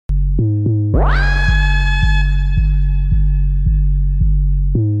Thank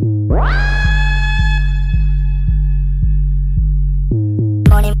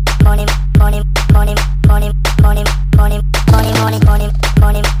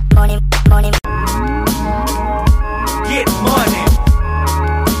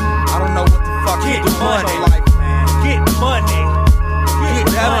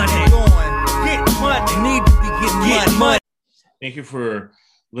you for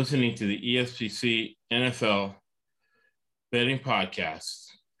listening to the ESPC NFL betting podcast.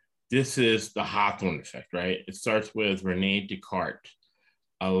 This is the Hawthorne effect, right? It starts with Rene Descartes.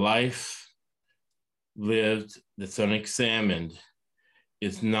 A life lived that's unexamined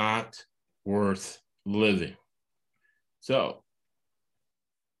is not worth living. So,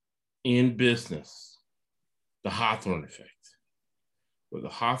 in business, the Hawthorne effect. What the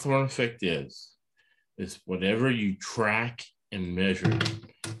Hawthorne effect is whatever you track and measure,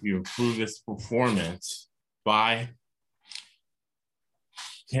 you improve its performance by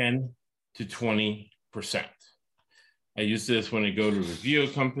 10 to 20%. I use this when I go to review a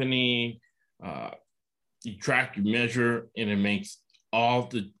company. You track, you measure, and it makes all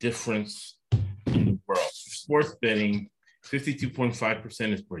the difference in the world. Sports betting,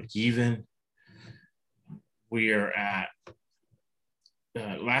 52.5% is break even. We are at,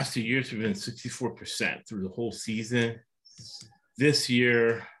 last 2 years, we've been 64% through the whole season. This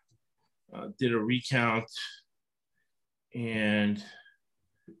year, did a recount and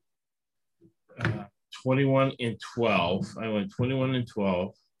 21 and 12. I went 21 and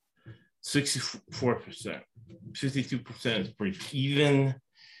 12, 64%. 52% is break even.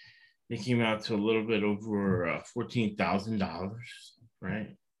 It came out to a little bit over $14,000,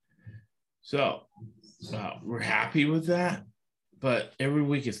 right? So we're happy with that, but every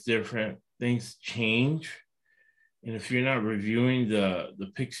week it's different. Things change. And if you're not reviewing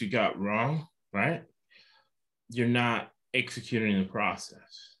the picks you got wrong, right, you're not executing the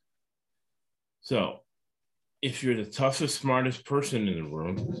process. So if you're the toughest, smartest person in the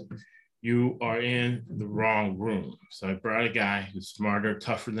room, you are in the wrong room. So I brought a guy who's smarter,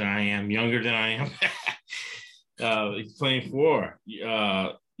 tougher than I am, younger than I am. He's playing for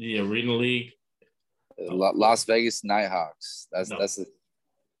the Arena League. Las Vegas Nighthawks. That's it.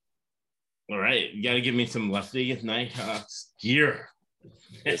 All right, you got to give me some Las Vegas Nighthawks gear.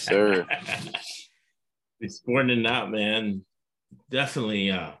 Yes, sir. Be sporting it out, man. Definitely,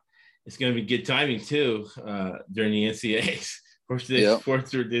 it's going to be good timing too during the NCAAs. Fourth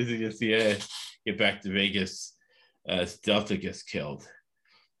through Disney NCAA, get back to Vegas as Delta gets killed.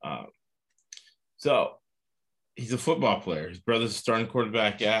 So he's a football player. His brother's a starting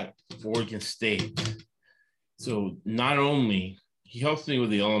quarterback at Oregon State. So not only he helps me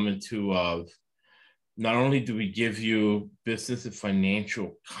with the element too of not only do we give you business and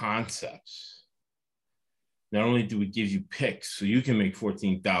financial concepts, not only do we give you picks so you can make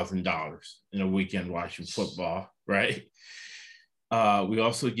 $14,000 in a weekend watching football, right? We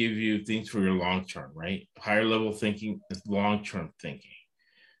also give you things for your long-term, right? Higher level thinking is long-term thinking.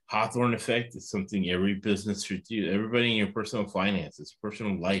 Hawthorne effect is something every business should do. Everybody in your personal finances,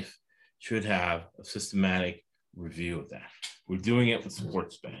 personal life should have a systematic review of that. We're doing it with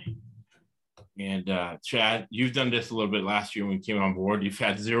sports betting. And Chad, you've done this a little bit last year when you came on board. You've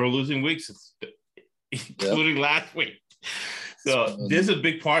had 0 losing weeks, including last week. So this is a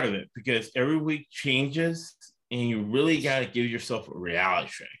big part of it because every week changes and you really got to give yourself a reality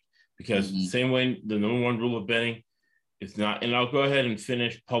check because the same way the number one rule of betting is not, and I'll go ahead and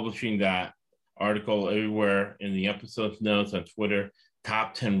finish publishing that article everywhere in the episode notes on Twitter,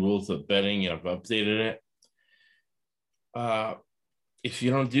 top 10 rules of betting, and I've updated it. If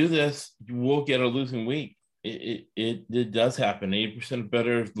you don't do this, you will get a losing week. It does happen. 80% of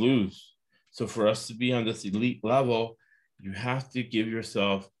bettors lose. So for us to be on this elite level, you have to give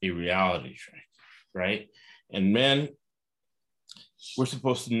yourself a reality check, right? And men, we're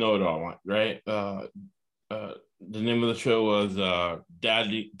supposed to know it all, right? The name of the show was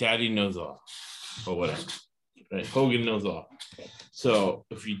Daddy Knows All, or whatever, right? Hogan Knows All. So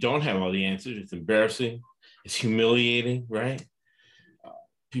if you don't have all the answers, it's embarrassing. It's humiliating, right?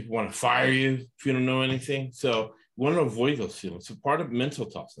 People want to fire you if you don't know anything. So you want to avoid those feelings. So part of mental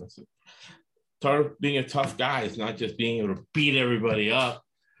toughness, part of being a tough guy is not just being able to beat everybody up,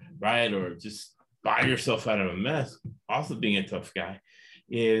 right? Or just buy yourself out of a mess. Also being a tough guy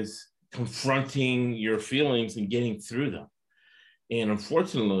is confronting your feelings and getting through them. And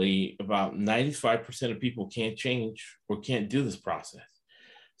unfortunately, about 95% of people can't change or can't do this process.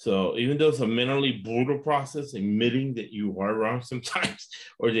 So even though it's a mentally brutal process, admitting that you are wrong sometimes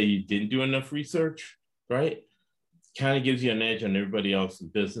or that you didn't do enough research, right? kind of gives you an edge on everybody else in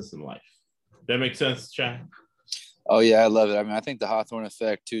business and life. That makes sense, Chad? Oh, yeah, I love it. I mean, I think the Hawthorne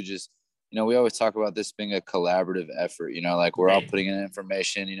effect, too, just, we always talk about this being a collaborative effort, like we're all putting in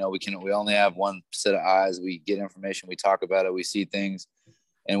information, we only have one set of eyes. We get information, we talk about it, we see things.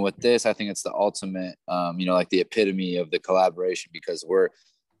 And with this, I think it's the ultimate, like the epitome of the collaboration, because we're,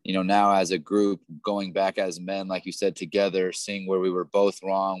 now as a group going back as men, like you said, together, seeing where we were both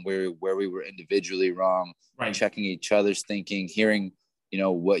wrong, where we were individually wrong, checking each other's thinking, hearing,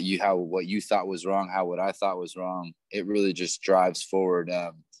 what you thought was wrong, what I thought was wrong. It really just drives forward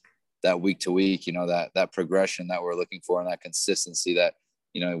that week to week, that progression that we're looking for, and that consistency that,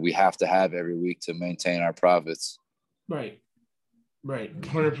 we have to have every week to maintain our profits. Right.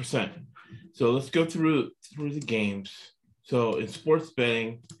 100%. So let's go through the games. So in sports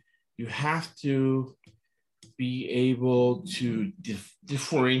betting, you have to be able to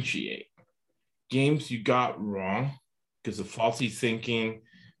differentiate games you got wrong because of faulty thinking.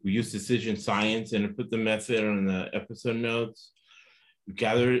 We use decision science and I put the method on the episode notes. You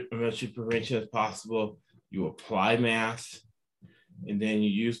gather as much information as possible. You apply math, and then you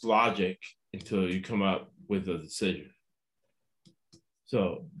use logic until you come up with a decision.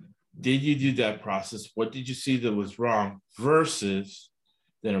 So did you do that process? What did you see that was wrong? Versus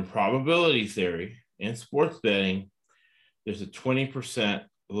then in probability theory and sports betting, there's a 20%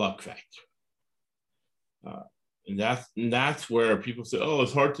 luck factor. And that's where people say, oh,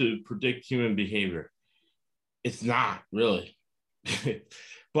 it's hard to predict human behavior. It's not really.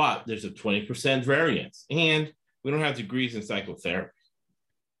 But there's a 20% variance. And we don't have degrees in psychotherapy.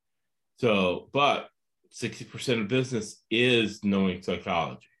 So, but 60% of business is knowing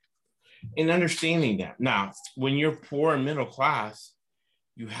psychology and understanding that. Now, when you're poor and middle class,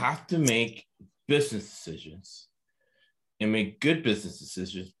 you have to make business decisions and make good business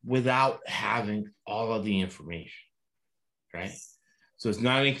decisions without having all of the information, right? So it's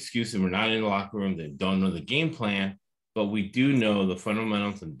not an excuse that we're not in the locker room, they don't know the game plan, but we do know the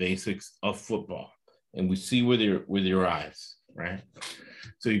fundamentals and basics of football, and we see with your eyes, right?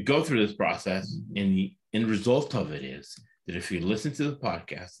 So you go through this process, and the end result of it is that if you listen to the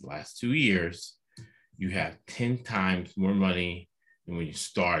podcast the last 2 years, you have 10 times more money than when you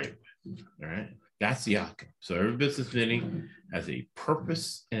started with, all right? That's the outcome. So every business meeting has a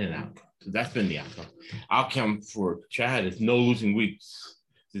purpose and an outcome. So that's been the outcome. Outcome for Chad is no losing weeks.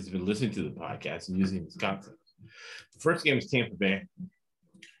 He's been listening to the podcast and using this concept. The first game is Tampa Bay,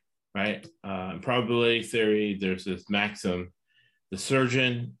 right? In probability theory, there's this maxim: the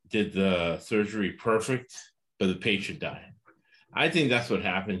surgeon did the surgery perfect, but the patient died. I think that's what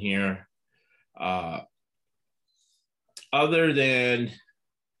happened here. Other than,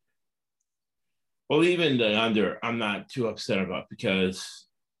 well, even the under, I'm not too upset about, because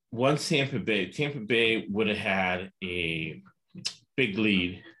once Tampa Bay would have had a big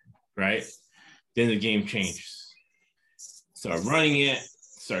lead, right? Then the game changed. Start running it,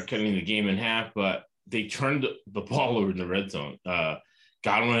 start cutting the game in half, but they turned the ball over in the red zone.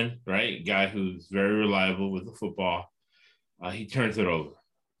 Godwin, right? Guy who's very reliable with the football. He turns it over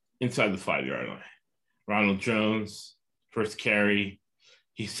inside the 5-yard line. Ronald Jones, first carry.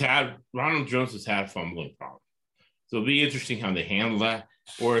 Ronald Jones has had fumbling problems. So it'll be interesting how they handle that,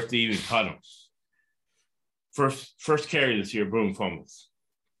 or if they even cut him. First carry this year, boom, fumbles.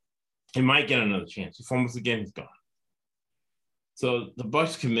 He might get another chance. He fumbles again, he's gone. So the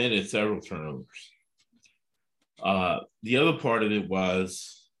Bucs committed several turnovers. The other part of it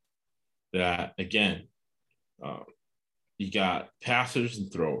was that, again, you got passers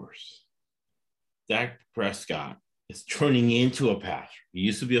and throwers. Dak Prescott is turning into a passer. He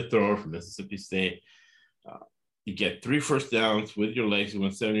used to be a thrower from Mississippi State. You get 3 first downs with your legs. You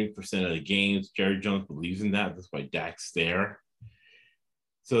win 70% of the games. Jerry Jones believes in that. That's why Dak's there.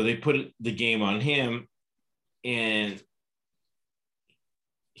 So they put the game on him, and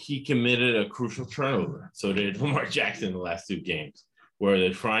he committed a crucial turnover. So did Lamar Jackson in the last 2 games, where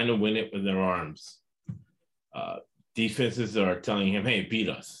they're trying to win it with their arms. Defenses are telling him, hey, beat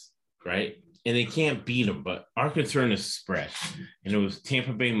us, right? And they can't beat him, but our concern is spread. And it was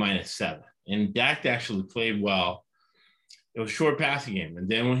Tampa Bay -7. And Dak actually played well. It was a short passing game. And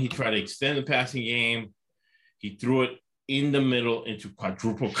then when he tried to extend the passing game, he threw it in the middle into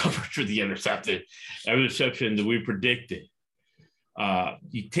quadruple coverage for the interception that we predicted.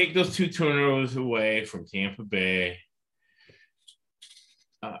 You take those 2 turnovers away from Tampa Bay,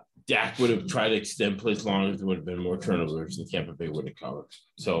 Dak would have tried to extend plays longer. There would have been more turnovers, and Tampa Bay would have covered.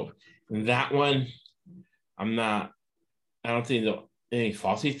 So in that one, I don't think there was any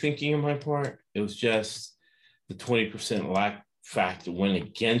faulty thinking on my part. It was just the 20% lack factor went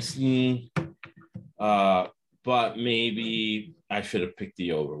against me. but maybe I should have picked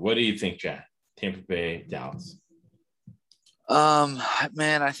the over. What do you think, Jack? Tampa Bay, Dallas.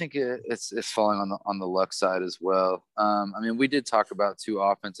 Man, I think it's falling on the luck side as well. I mean, we did talk about two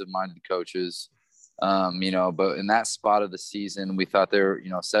offensive minded coaches, but in that spot of the season, we thought they were,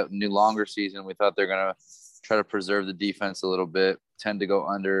 set new longer season. We thought they're gonna try to preserve the defense a little bit, tend to go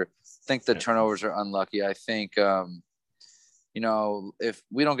under. I think the turnovers are unlucky. I think, if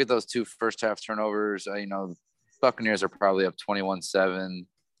we don't get those two first half turnovers, Buccaneers are probably up 21-7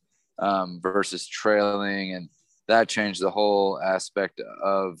 versus trailing, and that changed the whole aspect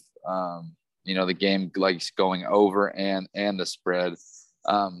of the game, like going over and the spread.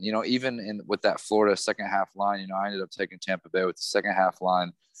 Even with that Florida second half line, I ended up taking Tampa Bay with the second half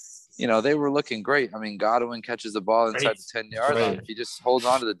line. They were looking great. I mean, Godwin catches the ball inside the 10-yard line. If he just holds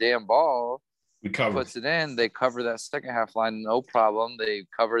on to the damn ball, puts it in, they cover that second half line, no problem. They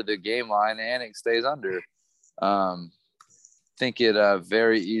cover the game line and it stays under. Think it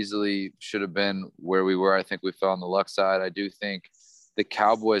very easily should have been where we were. I think we fell on the luck side. I do think the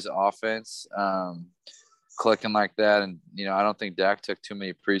Cowboys offense clicking like that, and I don't think Dak took too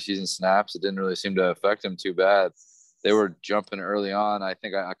many preseason snaps. It didn't really seem to affect him too bad. They were jumping early on. I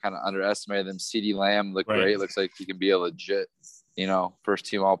think I kind of underestimated them. CeeDee Lamb looked great. Looks like he can be a legit, first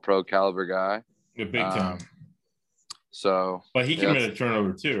team All-Pro caliber guy. Yeah, big time. But he committed a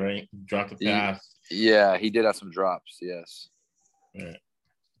turnover too, right? Dropped the pass. He did have some drops. Yes. Right.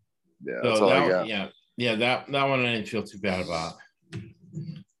 Yeah, that's all I got. Yeah. That one I didn't feel too bad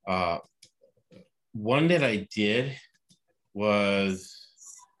about. One that I did was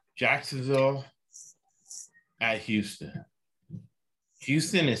Jacksonville at Houston.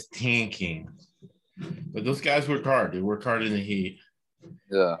 Houston is tanking, but those guys work hard. They work hard in the heat.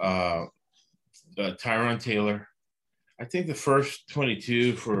 Yeah. Tyrod Taylor. I think the first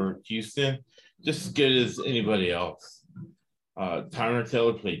 22 for Houston, just as good as anybody else. Tyrod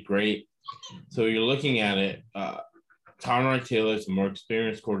Taylor played great. So you're looking at it. Tyrod Taylor is a more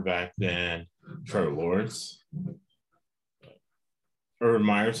experienced quarterback than Trevor Lawrence. Urban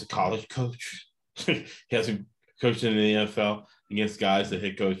Meyer's a college coach. He hasn't coached in the NFL against guys that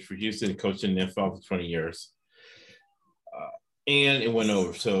head coach for Houston, coached in the NFL for 20 years. And it went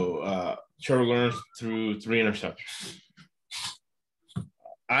over. So Trevor Lawrence threw 3 interceptions.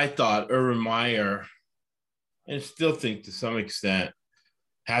 I thought Urban Meyer, and still think to some extent,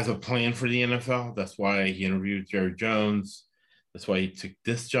 has a plan for the NFL. That's why he interviewed Jerry Jones. That's why he took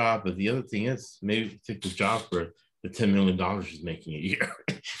this job. But the other thing is, maybe he took the job for the $10 million he's making a year.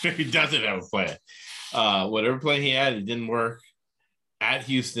 Maybe he doesn't have a plan. Whatever plan he had, it didn't work at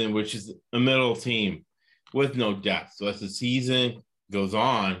Houston, which is a middle team with no depth. So as the season goes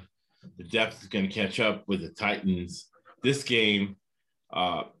on, the depth is going to catch up with the Titans. This game,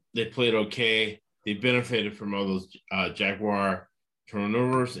 they played okay. They benefited from all those Jaguar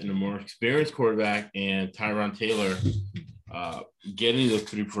turnovers and a more experienced quarterback, and Tyrod Taylor getting those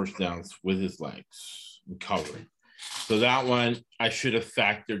 3 first downs with his legs and covering. So that one, I should have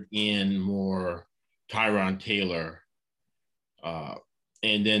factored in more Tyrod Taylor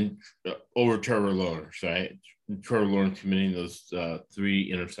and then over Trevor Lawrence, right? Trevor Lawrence committing those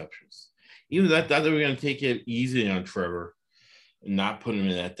 3 interceptions. Even that they were going to take it easy on Trevor and not put him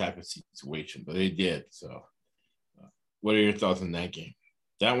in that type of situation, but they did. So what are your thoughts on that game?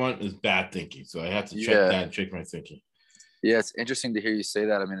 That one is bad thinking, so I have to check that and check my thinking. Yeah, it's interesting to hear you say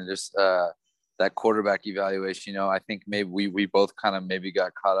that. I mean, just that quarterback evaluation, I think maybe we both kind of maybe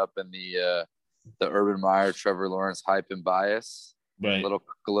got caught up in the Urban Meyer, Trevor Lawrence hype and bias. Right. A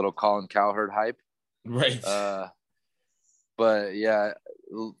little Colin Cowherd hype. Right. But yeah,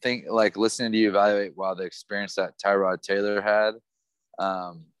 think like listening to you evaluate the experience that Tyrod Taylor had.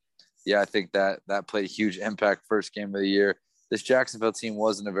 I think that played a huge impact first game of the year. This Jacksonville team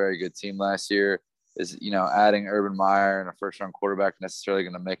wasn't a very good team last year. Is adding Urban Meyer and a first-round quarterback necessarily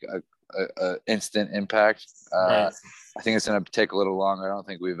going to make a instant impact? Right. I think it's going to take a little longer. I don't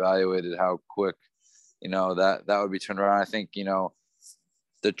think we evaluated how quick, that would be turned around. I think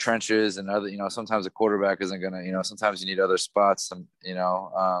the trenches and other, sometimes a quarterback isn't going to, sometimes you need other spots,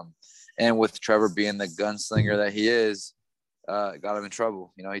 and with Trevor being the gunslinger that he is, got him in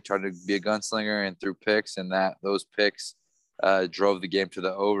trouble. He tried to be a gunslinger and threw picks, and those picks drove the game to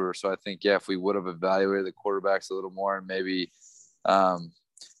the over. So I think, if we would have evaluated the quarterbacks a little more and maybe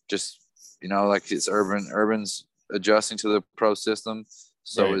just, like it's Urban's adjusting to the pro system.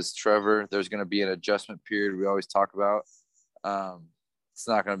 So is Trevor. There's going to be an adjustment period we always talk about. It's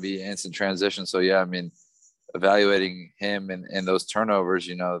not going to be an instant transition. So, evaluating him and those turnovers,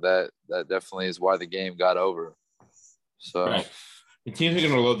 that definitely is why the game got over. So the teams are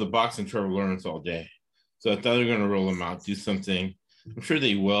going to load the box on Trevor Lawrence all day. So I thought they were going to roll him out, do something. I'm sure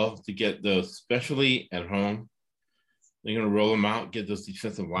they will to get those, especially at home. They're going to roll them out, get those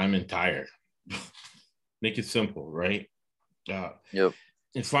defensive linemen tired. Make it simple, right? Yep.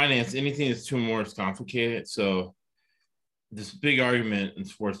 In finance, anything that's too more is complicated. So this big argument in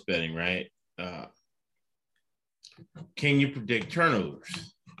sports betting, right? Can you predict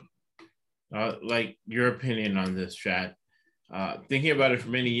turnovers? Like your opinion on this, Chad. Thinking about it for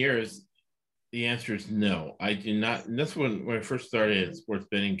many years, the answer is no. I do not. And that's when I first started at sports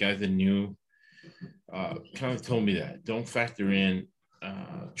betting, guys that knew kind of told me that. Don't factor in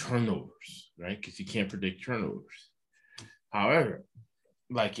turnovers, right? Because you can't predict turnovers. However,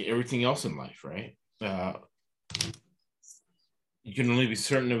 like everything else in life, right? You can only be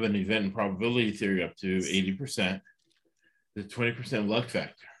certain of an event in probability theory up to 80%. The 20% luck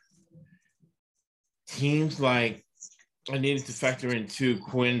factor. Teams like I needed to factor in too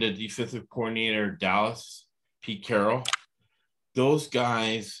Quinn, the defensive coordinator, Dallas, Pete Carroll. Those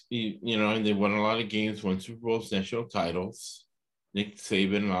guys, you know, and they won a lot of games, won Super Bowls, national titles. Nick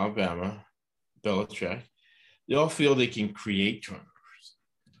Saban in Alabama, Belichick. They all feel they can create turnovers.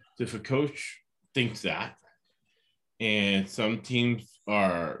 So if a coach thinks that, and some teams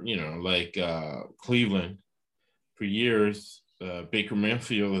are, you know, like Cleveland for years, Baker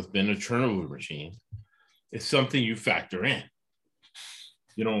Mayfield has been a turnover machine. It's something you factor in.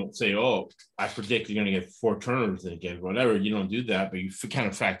 You don't say, oh, I predict you're going to get 4 turnovers in a game, whatever. You don't do that, but you kind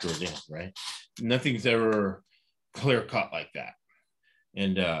of factor it in, right? Nothing's ever clear cut like that.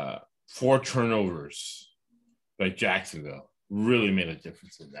 And 4 turnovers by Jacksonville really made a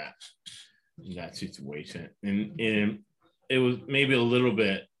difference in that situation. And it was maybe a little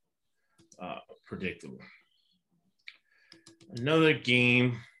bit predictable. Another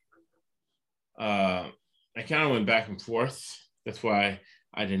game, I kind of went back and forth. That's why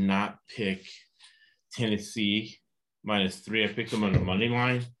I did not pick Tennessee -3. I picked them on the money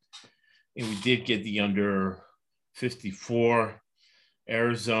line. And we did get the under 54.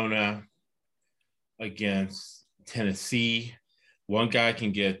 Arizona against Tennessee. One guy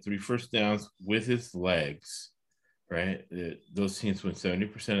can get 3 first downs with his legs, right? Those teams win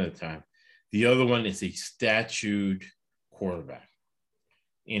 70% of the time. The other one is a statued quarterback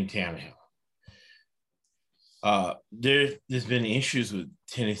in Tannehill. There's been issues with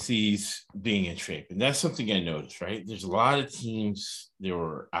Tennessee's being in shape, and that's something I noticed, right? There's a lot of teams that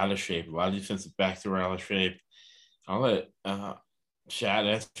were out of shape, a lot of defensive backs that were out of shape. I'll let Chad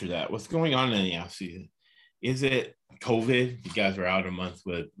answer that. What's going on in the offseason? Is it COVID? The guys are out a month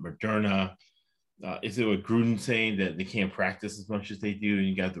with Moderna. Is it with Gruden saying that they can't practice as much as they do, and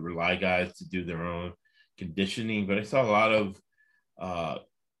you got to rely guys to do their own conditioning? But I saw a lot of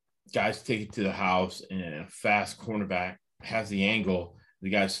guys take it to the house, and a fast cornerback has the angle. The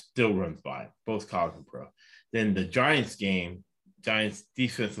guy still runs by, both college and pro. Then the Giants game, Giants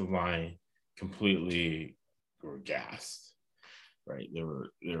defensive line completely were gassed, right? They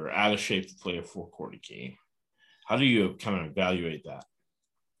were out of shape to play a 4-quarter game. How do you kind of evaluate that?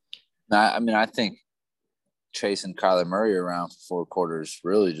 I mean, I think chasing Kyler Murray around for 4 quarters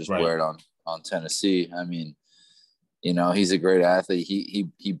really just wear it on Tennessee. I mean, you know, he's a great athlete.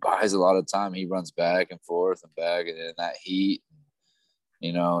 He buys a lot of time. He runs back and forth and back, and in that heat,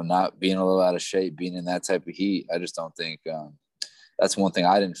 you know, not being a little out of shape, being in that type of heat. I just don't think that's one thing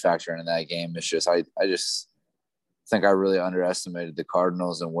I didn't factor in that game. It's just I just think I really underestimated the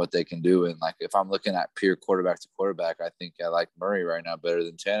Cardinals and what they can do. And like if I'm looking at pure quarterback to quarterback, I think I like Murray right now better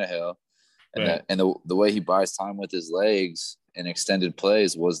than Tannehill. And right. the way he buys time with his legs and extended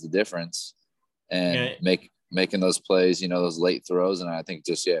plays was the difference. And making those plays, you know, those late throws. And I think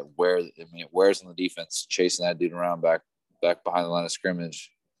just, it wears on the defense, chasing that dude around back behind the line of scrimmage.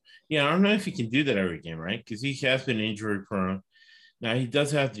 Yeah, I don't know if he can do that every game, right? Because he has been injury prone. Now, he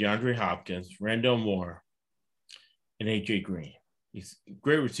does have DeAndre Hopkins, Randall Moore, and A.J. Green. He's a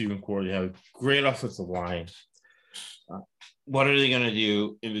great receiving core. They have a great offensive line. What are they going to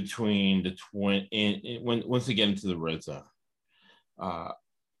do in between the once they get into the red zone?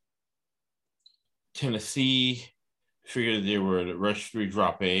 Tennessee figured they were at rush 3,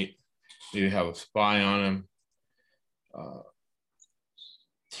 drop 8. Maybe have a spy on him.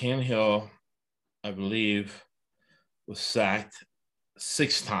 Tannehill, I believe, was sacked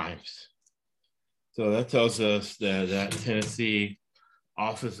 6 times. So that tells us that Tennessee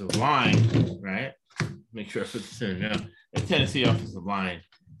offensive line, right? Make sure I put this in now. The Tennessee offensive line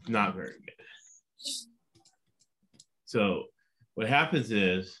is not very good. So what happens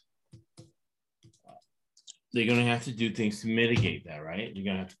is they're going to have to do things to mitigate that, right? You're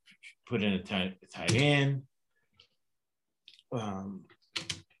going to have to put in a tight end.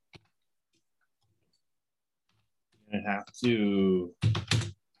 I have to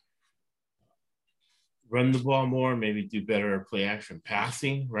run the ball more, maybe do better play action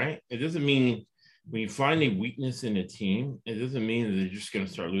passing, right? It doesn't mean when you find a weakness in a team, it doesn't mean that they're just going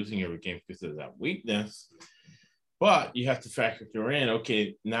to start losing every game because of that weakness. But you have to factor in,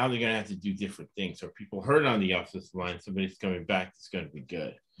 okay, now they're going to have to do different things. So people hurt on the offensive line, somebody's coming back that's going to be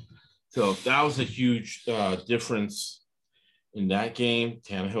good. So that was a huge difference in that game.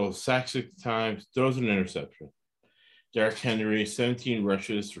 Tannehill sacks 6 times, throws an interception. Derrick Henry, 17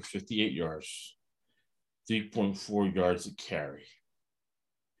 rushes for 58 yards, 3.4 yards a carry.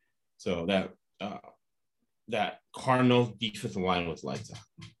 So that Cardinals defensive line was lights out.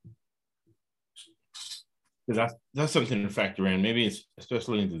 Because that's something to factor in. Maybe it's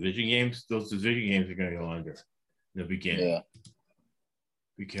especially in division games. Those division games are going to go under in the beginning. Yeah.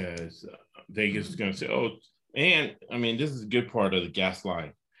 Because Vegas is going to say, oh, and I mean, this is a good part of the gas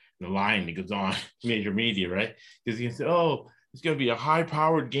line, the line that goes on major media, right? Because you can say, oh, it's going to be a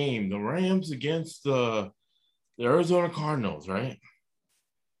high-powered game. The Rams against the Arizona Cardinals, right?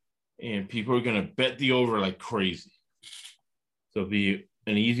 And people are going to bet the over like crazy. So it'll be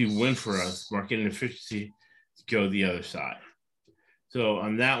an easy win for us, market efficiency, to go the other side. So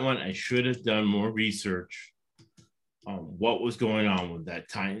on that one, I should have done more research on what was going on with that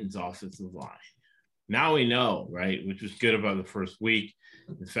Titans offensive line. Now we know, right, which was good about the first week,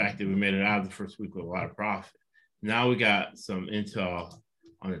 the fact that we made it out of the first week with a lot of profit. Now we got some intel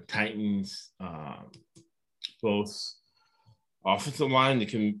on the Titans, both offensive line that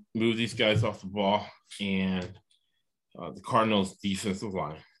can move these guys off the ball, and the Cardinals defensive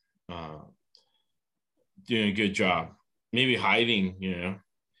line doing a good job. Maybe hiding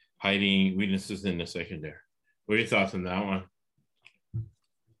weaknesses in the secondary. What are your thoughts on that one?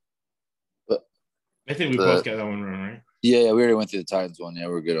 I think we both got that one right? Yeah, we already went through the Titans one. Yeah,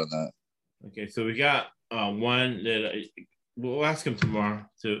 we're good on that. Okay, so we got one that we'll ask him tomorrow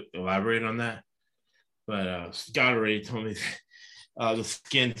to elaborate on that. But Scott already told me the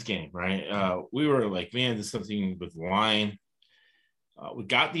Skins game, right? We were like, man, there's something with line. We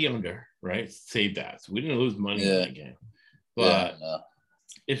got the under, right? Saved that. So we didn't lose money in that game. But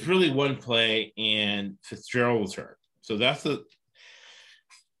it's really one play, and Fitzgerald was hurt. So that's the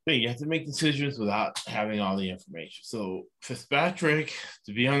thing. You have to make decisions without having all the information. So Fitzpatrick,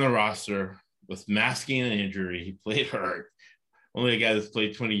 to be on the roster, was masking an injury. He played hurt. Only a guy that's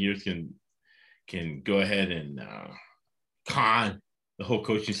played 20 years can go ahead and con the whole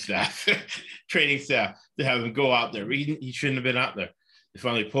coaching staff, training staff, to have him go out there. He shouldn't have been out there. They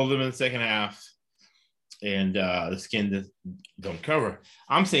finally pulled him in the second half, and the Skins don't cover.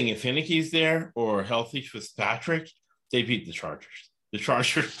 I'm saying if Heinicke's there or healthy Fitzpatrick, they beat the Chargers. The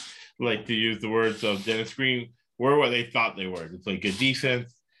Chargers, like to use the words of Dennis Green, were what they thought they were. They played good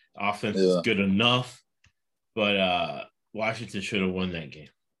defense. Offense is good enough. But Washington should have won that game.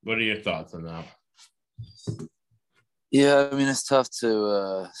 What are your thoughts on that? Yeah, I mean, it's tough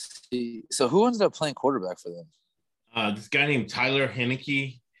to see. So who ended up playing quarterback for them? This guy named Tyler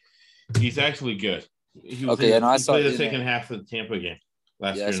Heinicke. He's actually good. He played the second half of the Tampa game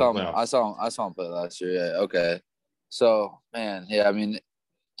last year. I saw him play last year. Yeah, okay. So, man, yeah, I mean,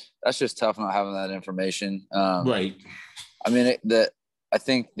 that's just tough not having that information. Right. I mean, I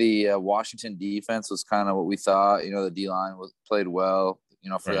think the Washington defense was kind of what we thought. You know, the D-line played well. You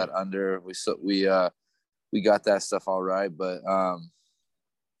know, for that under, we got that stuff all right. But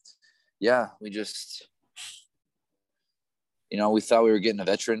yeah, we just, you know, we thought we were getting a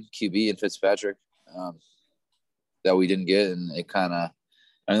veteran QB in Fitzpatrick that we didn't get, and it kind of,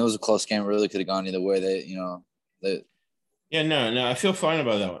 I mean, it was a close game. It really could have gone either way. No, I feel fine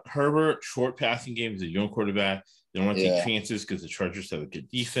about that one. Herbert, short passing game, is a young quarterback. They don't want to take chances because the Chargers have a good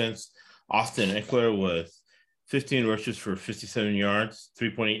defense. Austin Ekeler was 15 rushes for 57 yards,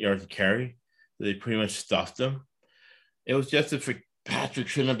 3.8 yards a carry. So they pretty much stuffed them. It was just that Patrick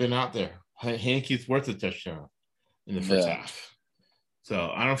shouldn't have been out there. Heinicke's worth a touchdown in the first half.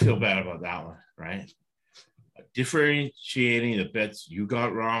 So I don't feel bad about that one, right? Differentiating the bets you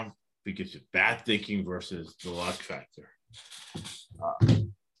got wrong because of bad thinking versus the luck factor.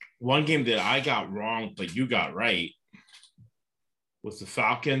 One game that I got wrong, but you got right, was the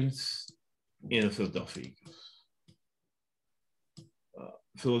Falcons and the Philadelphia Eagles.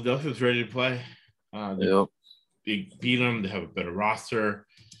 Philadelphia's ready to play. They beat them. They have a better roster.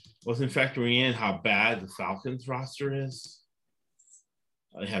 Wasn't factoring in how bad the Falcons roster is.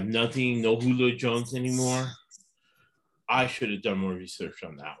 They have nothing, no Julio Jones anymore. I should have done more research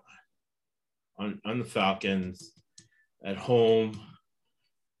on that one. On the Falcons at home.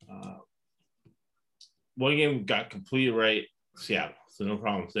 One game got completely right, Seattle, so no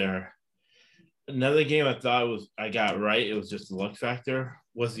problems there. Another game I thought I got right. It was just a luck factor.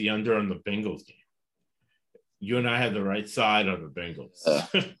 Was the under on the Bengals game? You and I had the right side on the Bengals.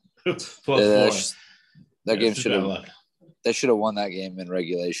 +4. That game should have. They should have won that game in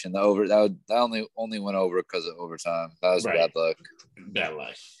regulation. That only went over because of overtime. That was bad luck. Bad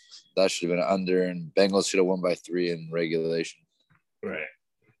luck. That should have been under, and Bengals should have won by 3 in regulation. Right.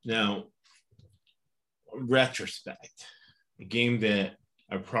 Now, retrospect, a game that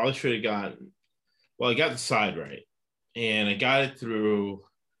I probably should have gotten. Well, I got the side right, and I got it through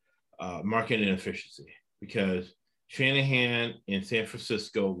market inefficiency because Shanahan in San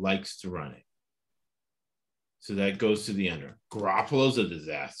Francisco likes to run it. So that goes to the under. Garoppolo's a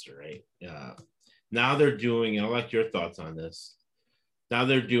disaster, right? Now they're doing, and I like your thoughts on this. Now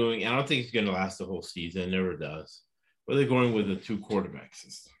they're doing, I don't think it's going to last the whole season, it never does. But they're going with a 2-quarterback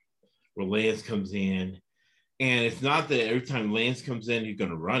system where Lance comes in. And it's not that every time Lance comes in, he's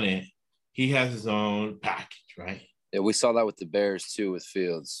going to run it. He has his own package, right? Yeah, we saw that with the Bears too, with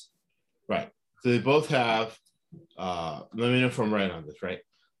Fields. Right. So they both have, let me know if I'm right on this, right?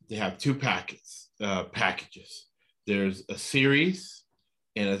 They have 2 packages. There's a series,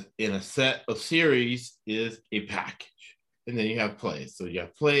 and in a set of series is a package. And then you have plays. So you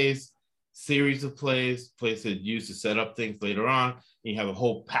have plays, series of plays that use to set up things later on. And you have a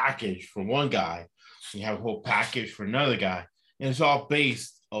whole package for one guy. And you have a whole package for another guy. And it's all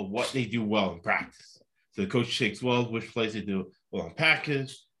based on what they do well in practice. So the coach takes well which plays they do well in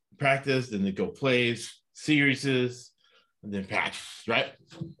practice, then they go plays, series, and then patches, right?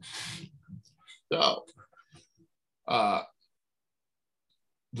 So,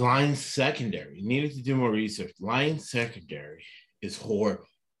 Lions secondary needed to do more research. Lions secondary is horrible.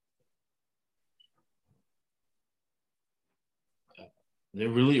 They're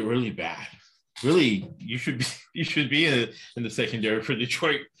really, really bad. Really, you should be in the secondary for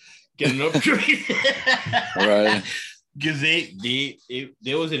Detroit getting an upgrade. Right. Because they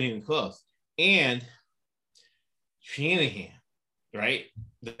wasn't even close. And Shanahan, right?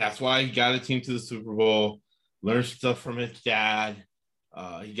 That's why he got a team to the Super Bowl, learned stuff from his dad.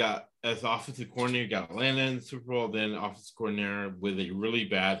 He got, as offensive coordinator, got Atlanta in the Super Bowl, then offensive coordinator with a really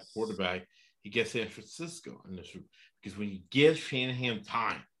bad quarterback. He gets San Francisco in the Super Bowl. Because when you give Shanahan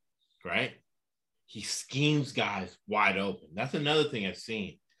time, right, he schemes guys wide open. That's another thing I've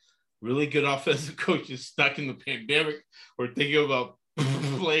seen. Really good offensive coaches stuck in the pandemic or thinking about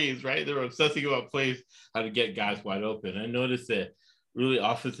plays, right? They're obsessing about plays, how to get guys wide open. I noticed that really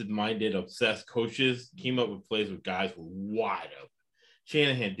offensive-minded, obsessed coaches came up with plays where guys were wide open.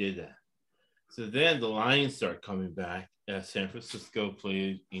 Shanahan did that. So then the Lions start coming back as San Francisco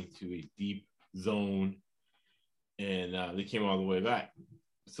played into a deep zone, and they came all the way back.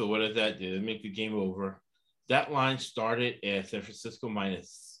 So what does that do? They make the game over. That line started at San Francisco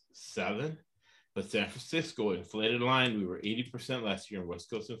 -7, but San Francisco inflated line. We were 80% last year in West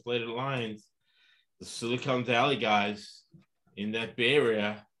Coast inflated lines. The Silicon Valley guys in that Bay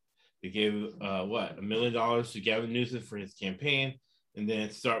Area, they gave $1 million to Gavin Newsom for his campaign, and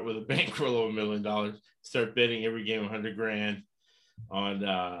then start with a bankroll of $1 million. Start betting every game $100,000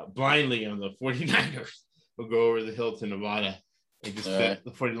 on blindly on the 49ers. We'll go over the hill to Nevada and just set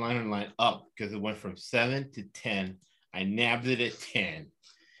the 49er line up because it went from 7 to 10. I nabbed it at 10.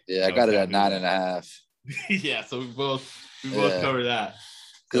 Yeah, I got it at 9.5. Yeah, so we both covered that.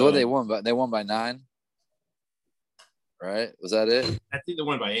 Because what they won by 9, right? Was that it? I think they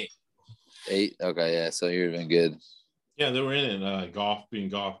won by 8. 8. Okay, yeah. So you've been good. Yeah, they were in it. Golf,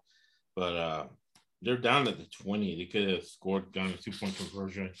 but they're down at the 20. They could have scored down a 2-point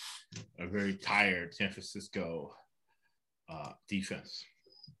conversion. A very tired San Francisco defense.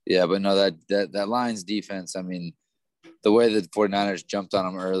 Yeah, but no, that Lions defense, I mean, the way the 49ers jumped on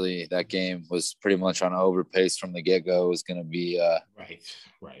them early, that game was pretty much on overpace from the get-go. It was going to be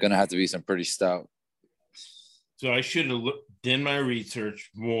going to have to be some pretty stout. So I should have done my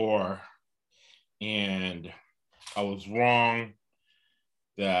research more, and I was wrong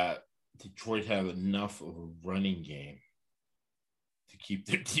that Detroit had enough of a running game to keep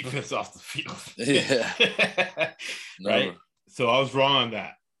their defense off the field. Yeah. Right? So I was wrong on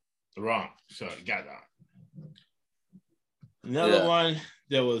that. So I got that. Another one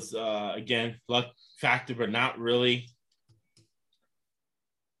that was, again, luck factor, but not really.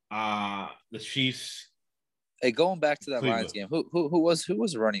 The Chiefs. Hey, going back to that Cleveland. Lions game, who was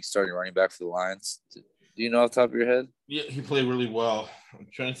starting running back for the Lions? Do you know off the top of your head? Yeah, he played really well. I'm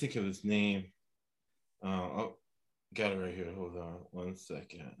trying to think of his name. Oh, got it right here. Hold on 1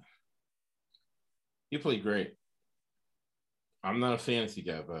 second. He played great. I'm not a fantasy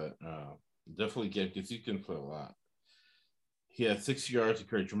guy, but definitely get because he can play a lot. He had 6 yards to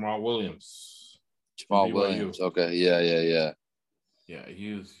carry. Jamal Williams. Jamal BYU. Williams. Okay. Yeah. Yeah,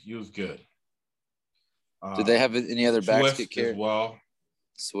 he was good. Did they have any other backs get Swift as carried? well.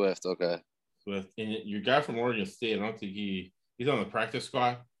 Swift. Okay. Swift, and your guy from Oregon State. I don't think he's on the practice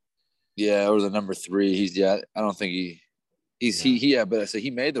squad. Yeah, or the number 3. I don't think but so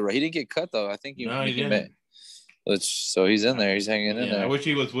he made he didn't get cut though. I think No, he he made. didn't. So he's in there. He's hanging in there. I wish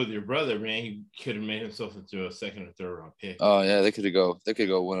he was with your brother, man. He could have made himself into a second or third round pick. Oh yeah, they could go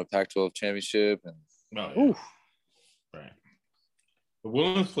win a Pac-12 championship and. Oh yeah. Right. But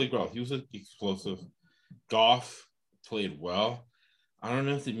Williams played well. He was explosive. Goff played well. I don't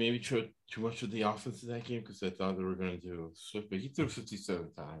know if they maybe tried too much of the offense in that game because I thought they were going to do Swift, but he threw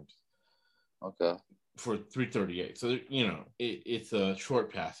 57 times. Okay. For 338. So, it's a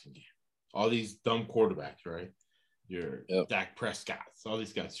short passing game. All these dumb quarterbacks, right? Your Dak Prescott, all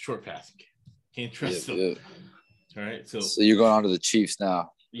these guys, short passing game. Can't trust them. Yep. All right. So you're going on to the Chiefs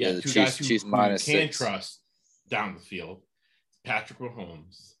now. Yeah, the Chiefs minus you can trust down the field. Patrick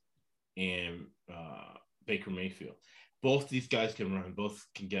Mahomes and Baker Mayfield. Both these guys can run. Both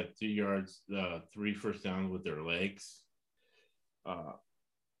can get 3 yards, 3 first downs with their legs.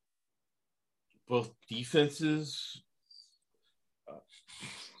 Both defenses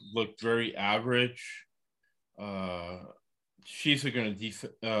look very average. Chiefs are going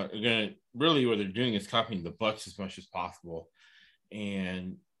to really what they're doing is copying the Bucs as much as possible,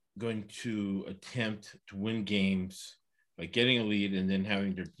 and going to attempt to win games by getting a lead and then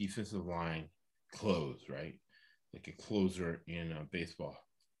having their defensive line close, right? Like a closer in baseball.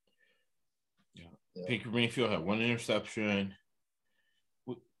 Yeah. Baker Mayfield had 1 interception.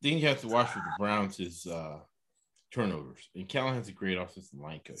 The thing you have to watch with the Browns is turnovers. And Callahan's a great offensive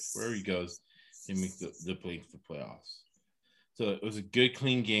line coach. Wherever he goes, they make the playoffs. So it was a good,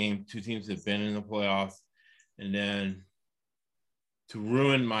 clean game. 2 teams have been in the playoffs. And then to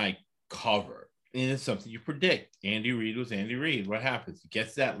ruin my cover, and it's something you predict. Andy Reid was Andy Reid. What happens? He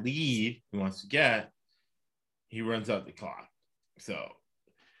gets that lead he wants to get. He runs out the clock. So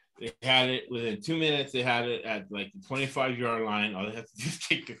they had it within 2 minutes. They had it at like the 25-yard line. All they had to do is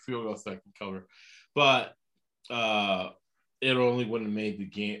take the field goal so I can cover. But it only would have made the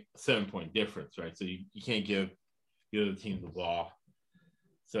game 7-point difference, right? So you can't give the other team the ball.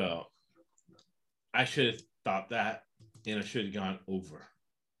 So I should have thought that, and I should have gone over.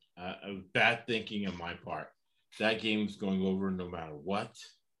 Bad thinking on my part. That game is going over no matter what.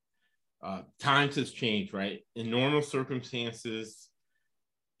 Times has changed, right? In normal circumstances,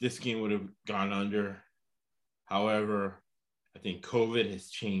 this game would have gone under. However, I think COVID has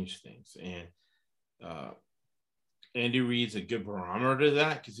changed things. And Andy Reid's a good barometer to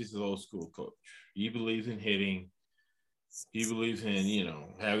that because he's an old school coach. He believes in hitting. He believes in,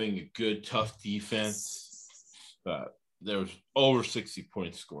 having a good, tough defense. But there was over 60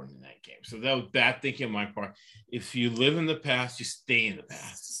 points scored in that game. So that was bad thinking on my part. If you live in the past, you stay in the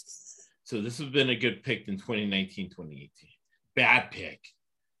past. So this has been a good pick in 2019, 2018. Bad pick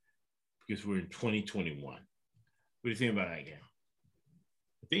because we're in 2021. What do you think about that game?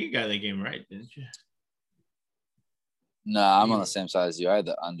 I think you got that game right, didn't you? No, I'm on the same side as you. I had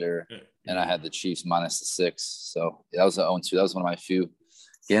the under, and I had the Chiefs minus the 6. So that was the 0-2. That was one of my few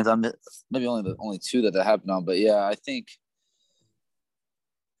games. I'm maybe only 2 that happened on. But yeah, I think.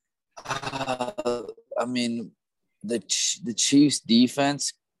 I mean, the Chiefs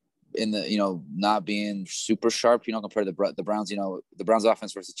defense in the not being super sharp, compared to the Browns. The Browns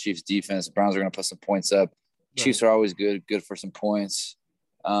offense versus the Chiefs defense. The Browns are going to put some points up. Right. Chiefs are always good for some points.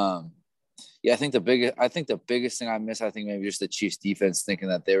 Yeah, I think the biggest thing I miss, maybe just the Chiefs defense thinking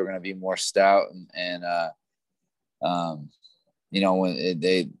that they were going to be more stout and when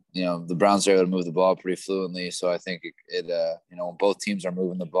the Browns are able to move the ball pretty fluently. So I think when both teams are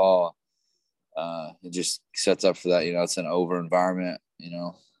moving the ball, it just sets up for that. It's an over environment.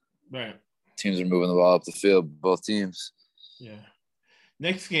 Right. Teams are moving the ball up the field, both teams. Yeah.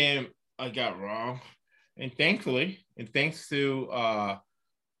 Next game I got wrong, and thankfully, and thanks to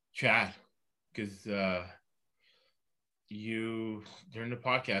Chad, because you during the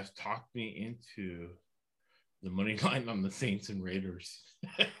podcast talked me into the money line on the Saints and Raiders.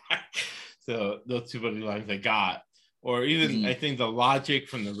 So those 2 money lines I got, or even I think the logic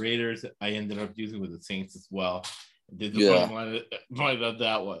from the Raiders I ended up using with the Saints as well. Did the point of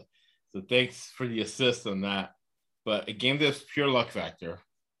that one. So thanks for the assist on that. But a game that's pure luck factor,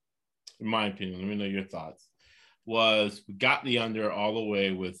 in my opinion, let me know your thoughts, was we got the under all the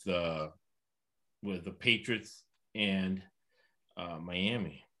way with the Patriots and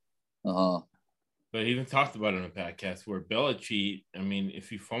Miami. Uh-huh. But I even talked about it on the podcast where Belichick,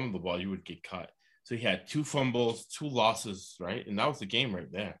 if you fumbled the ball, you would get cut. So he had 2 fumbles, 2 losses, right? And that was the game right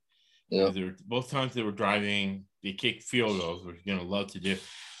there. Yeah. Both times they were driving, they kicked field goals, which you're going to love to do.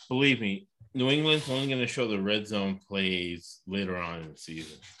 Believe me, New England's only going to show the red zone plays later on in the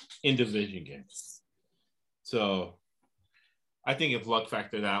season in division games. So I think if luck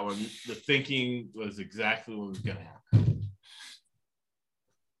factored that one, the thinking was exactly what was going to happen.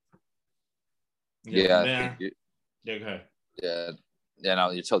 Yeah. Go ahead. Yeah.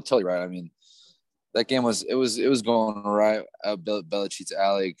 No, you're totally right. I mean, that game was going right up Belichick's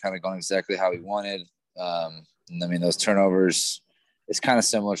alley, kind of going exactly how he wanted. And I mean, those turnovers, it's kind of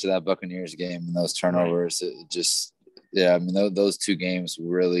similar to that Buccaneers game. And those turnovers, right. It just, I mean, those two games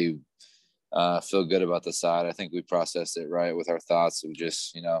really feel good about the side. I think we processed it right with our thoughts. We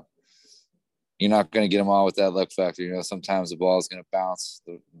just, you're not going to get them all with that luck factor. Sometimes the ball is going to bounce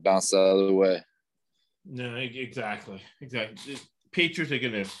the other way. No, exactly. The Patriots are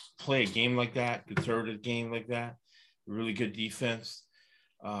going to play a game like that, conservative game like that, really good defense.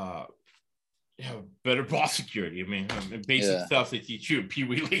 Better ball security. I mean, basic stuff they teach you, Pee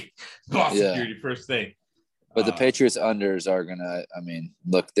Wee League ball security first thing. But the Patriots unders are gonna. I mean,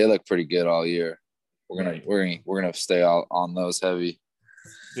 they look pretty good all year. We're gonna stay on those heavy,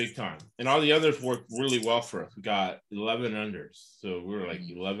 big time. And all the others worked really well for us. We got 11 unders, so we were like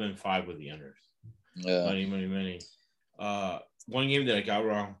 11-5 with the unders. Yeah, many. One game that I got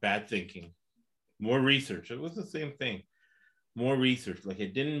wrong, bad thinking. More research. It was the same thing. More research. Like I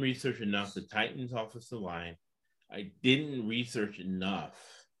didn't research enough the Titans offensive line. I didn't research enough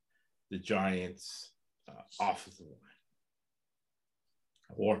the Giants offensive line.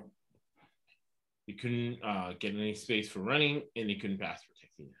 Or he couldn't get any space for running, and he couldn't pass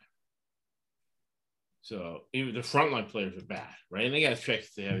protecting that. So even the frontline players are bad, right? And they got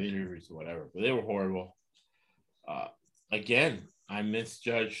checks, they have injuries or whatever, but they were horrible. Again, I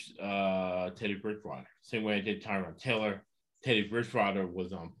misjudged Teddy Bridgewater. Same way I did Tyrod Taylor. Teddy Bridgewater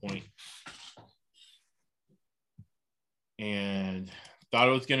was on point. And thought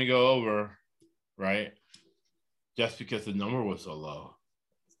it was going to go over, right? Just because the number was so low.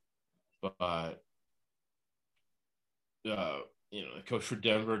 But, the coach for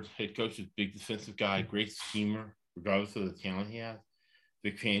Denver, head coach is a big defensive guy, great schemer, regardless of the talent he has.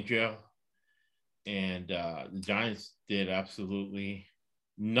 Vic Fangio. And the Giants did absolutely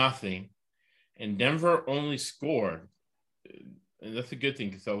nothing. And Denver only scored. And that's a good thing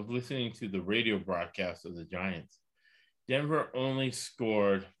because I was listening to the radio broadcast of the Giants. Denver only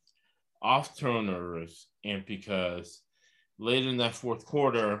scored off turnovers and because late in that fourth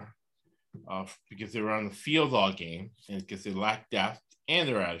quarter, because they were on the field all game and because they lacked depth and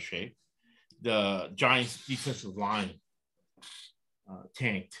they're out of shape, the Giants' defensive line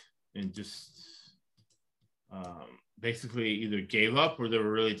tanked and just basically either gave up or they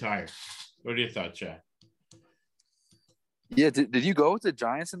were really tired. What are your thoughts, Chad? Yeah, did you go with the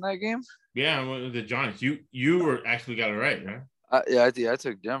Giants in that game? Yeah, I went with the Giants. You were actually got it right, right? Yeah, I did. I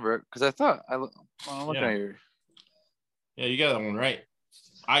took Denver because I thought I'm looking at your. Yeah, you got that one right.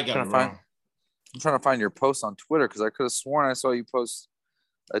 I got it wrong. I'm trying to find your post on Twitter because I could have sworn I saw you post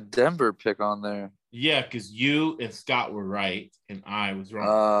a Denver pick on there. Yeah, because you and Scott were right and I was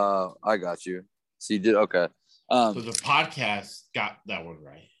wrong. I got you. So you did okay. So the podcast got that one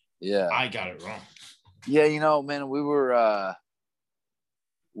right. Yeah, I got it wrong. Yeah, man, we were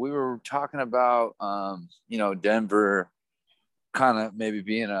talking about Denver kind of maybe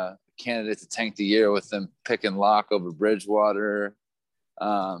being a candidate to tank the year with them picking Locke over Bridgewater.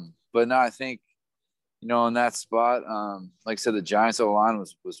 But no, I think in that spot, like I said, the Giants O-line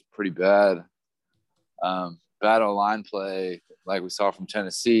was pretty bad. Bad O-line play, like we saw from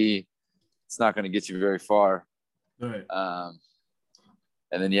Tennessee. It's not going to get you very far. Right.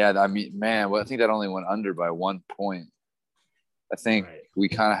 And then, I mean, man, I think that only went under by 1 point. I think we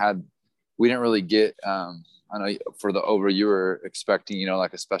kind of we didn't really get, I know for the over, you were expecting,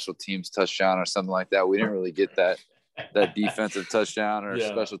 like a special teams touchdown or something like that. We didn't really get that defensive touchdown or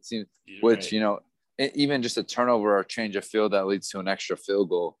special team, which, even just a turnover or change of field that leads to an extra field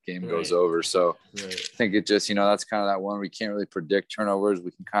goal, game goes over. So I think it just, that's kind of that one we can't really predict turnovers.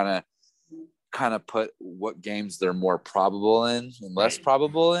 We can kind of put what games they're more probable in and less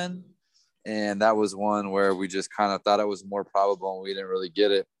probable in. And that was one where we just kind of thought it was more probable and we didn't really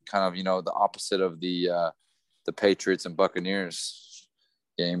get it. Kind of, the opposite of the Patriots and Buccaneers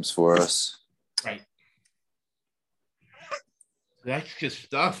games for us. Right. That's good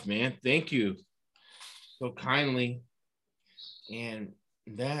stuff, man. Thank you so kindly. And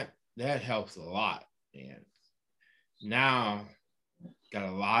that helps a lot, man. Now got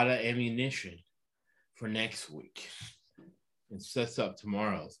a lot of ammunition for next week. And sets up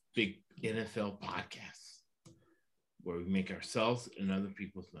tomorrow's big NFL podcast where we make ourselves and other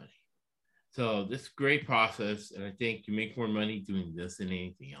people's money. So this is a great process, and I think you make more money doing this than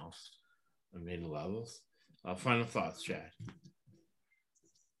anything else on many levels. Final thoughts, Chad?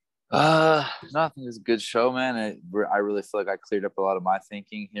 Nothing. It's a good show, man. I really feel like I cleared up a lot of my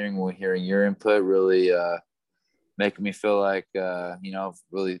thinking. Hearing your input really making me feel like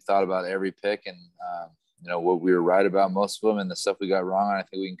really thought about every pick and what we were right about most of them and the stuff we got wrong. I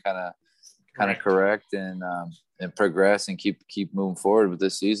think we can kind of correct and progress and keep moving forward with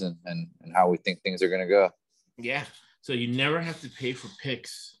this season and how we think things are going to go. Yeah. So you never have to pay for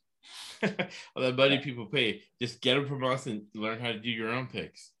picks. All that money people pay. Just get them from us and learn how to do your own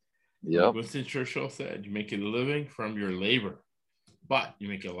picks. Yep. Like Winston Churchill said, you make a living from your labor, but you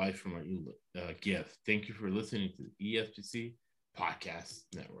make a life from what you give. Thank you for listening to the ESPC Podcast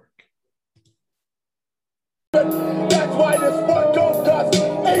Network. That's why this sport don't cost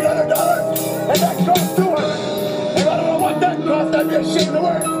 $800 and that costs $200. If I don't know what that costs, I'd be ashamed to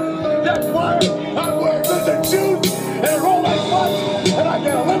work. That's why I'm